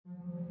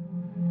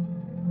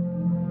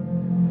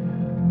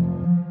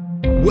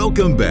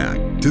Welcome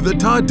back to the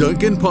Todd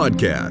Duncan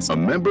Podcast, a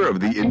member of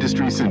the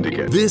Industry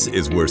Syndicate. This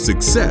is where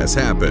success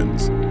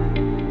happens.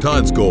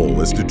 Todd's goal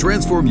is to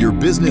transform your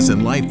business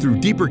and life through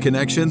deeper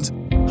connections,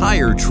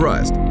 higher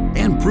trust,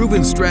 and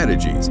proven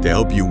strategies to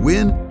help you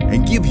win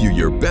and give you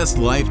your best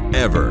life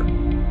ever.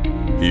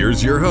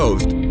 Here's your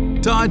host,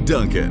 Todd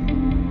Duncan.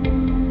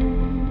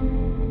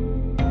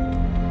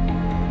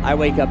 I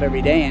wake up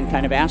every day and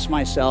kind of ask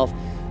myself,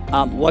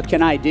 what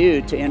can I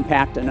do to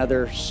impact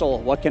another soul?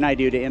 What can I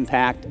do to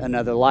impact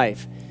another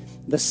life?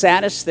 The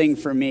saddest thing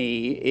for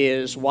me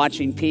is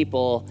watching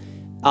people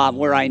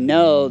where I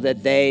know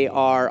that they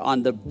are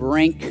on the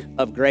brink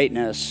of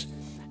greatness,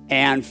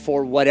 and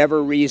for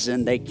whatever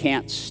reason, they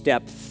can't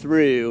step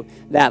through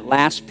that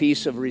last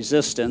piece of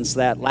resistance,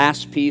 that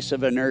last piece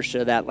of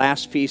inertia, that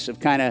last piece of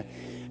kind of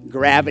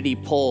gravity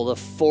pull, the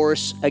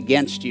force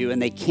against you,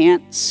 and they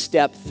can't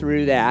step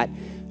through that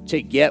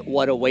to get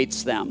what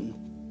awaits them.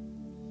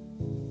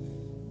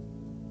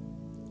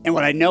 And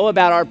what I know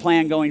about our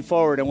plan going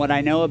forward, and what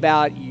I know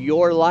about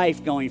your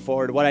life going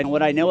forward, what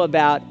I know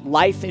about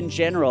life in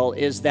general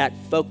is that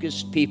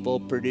focused people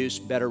produce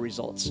better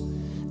results.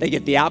 They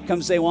get the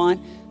outcomes they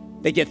want.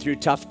 They get through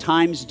tough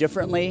times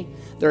differently.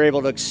 They're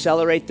able to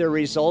accelerate their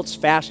results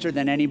faster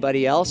than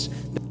anybody else.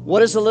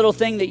 What is the little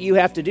thing that you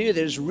have to do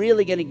that is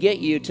really going to get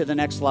you to the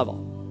next level?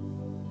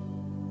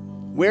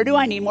 Where do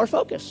I need more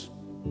focus?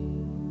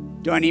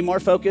 Do I need more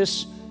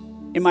focus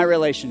in my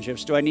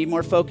relationships? Do I need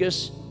more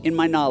focus in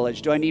my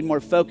knowledge? Do I need more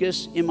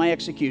focus in my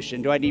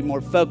execution? Do I need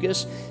more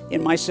focus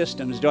in my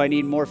systems? Do I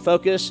need more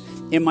focus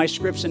in my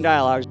scripts and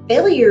dialogues?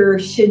 Failure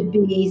should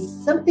be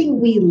something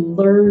we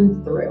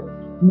learn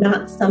through,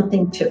 not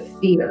something to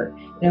fear.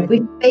 If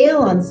we fail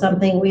on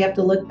something, we have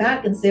to look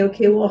back and say,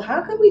 okay, well,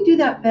 how can we do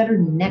that better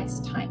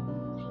next time?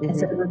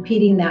 Instead of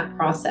repeating that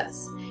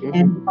process.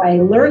 And by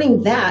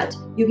learning that,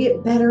 you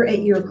get better at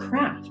your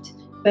craft,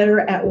 better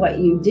at what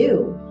you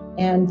do.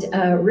 And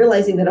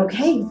realizing that,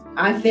 okay,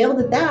 I failed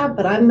at that,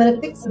 but I'm going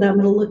to fix it. I'm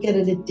going to look at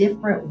it a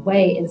different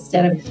way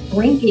instead of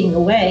shrinking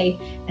away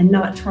and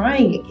not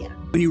trying again.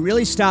 When you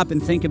really stop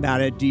and think about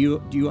it, do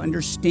you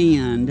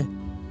understand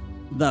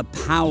the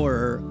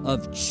power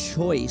of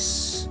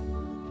choice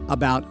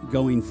about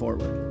going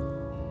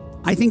forward?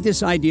 I think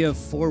this idea of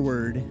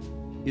forward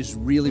is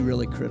really,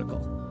 really critical.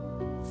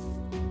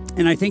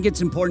 And I think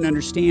it's important to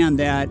understand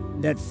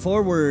that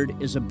forward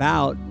is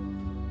about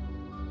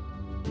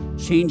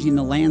changing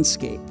the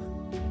landscape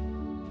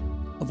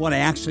of what I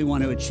actually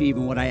want to achieve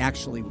and what I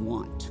actually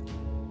want.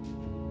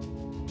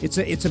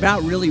 It's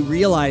about really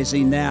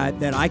realizing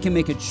that I can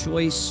make a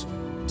choice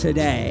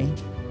today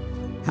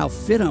how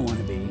fit I want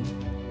to be,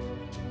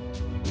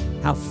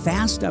 how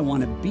fast I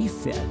want to be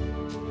fit,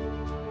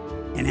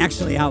 and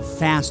actually how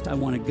fast I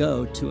want to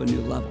go to a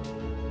new level.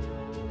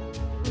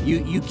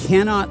 You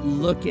cannot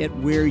look at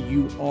where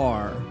you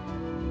are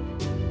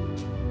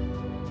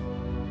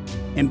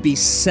and be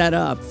set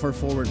up for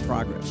forward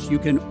progress. You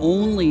can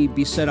only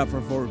be set up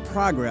for forward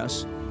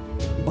progress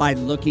by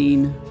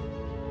looking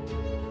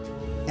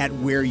at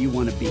where you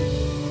want to be.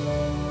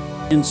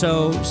 And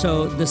so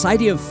this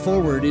idea of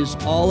forward is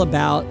all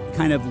about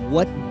kind of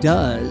what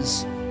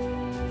does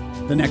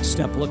the next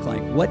step look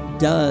like? What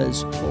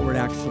does forward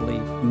actually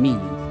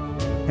mean?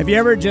 Have you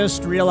ever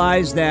just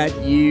realized that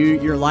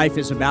your life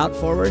is about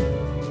forward?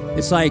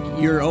 It's like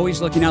you're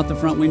always looking out the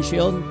front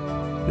windshield,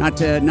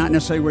 not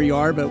necessarily where you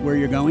are, but where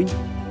you're going.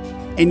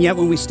 And yet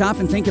when we stop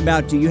and think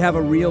about, do you have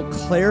a real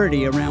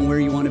clarity around where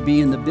you want to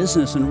be in the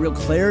business, and a real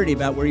clarity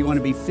about where you want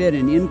to be fit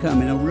in income,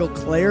 and a real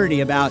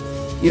clarity about,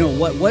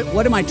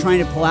 what am I trying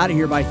to pull out of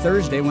here by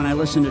Thursday when I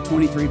listen to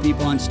 23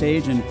 people on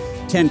stage and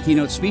 10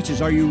 keynote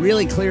speeches? Are you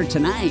really clear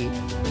tonight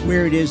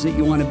where it is that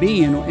you want to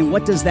be, and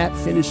what does that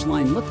finish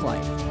line look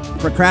like?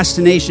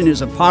 Procrastination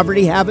is a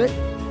poverty habit,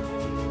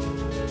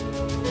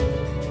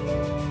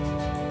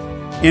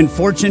 and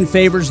fortune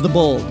favors the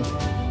bold.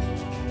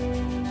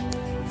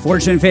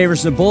 Fortune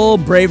favors the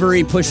bold,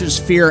 bravery pushes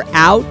fear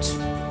out,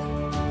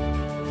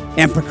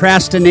 and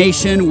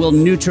procrastination will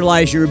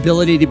neutralize your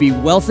ability to be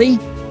wealthy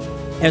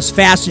as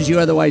fast as you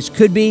otherwise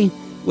could be,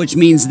 which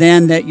means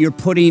then that you're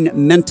putting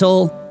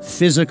mental,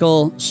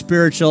 physical,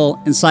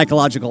 spiritual, and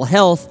psychological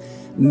health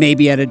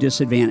maybe at a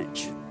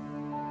disadvantage.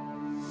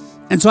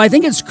 And so I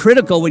think it's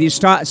critical when you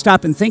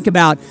stop and think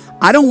about,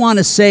 I don't want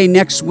to say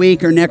next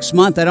week or next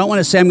month, I don't want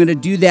to say I'm going to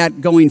do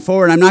that going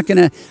forward. I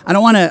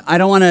don't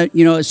want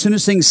to, as soon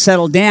as things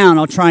settle down,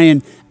 I'll try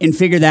and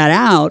figure that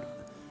out.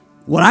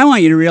 What I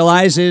want you to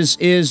realize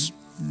is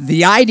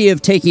the idea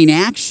of taking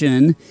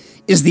action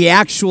is the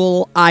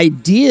actual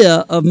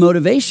idea of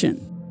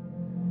motivation.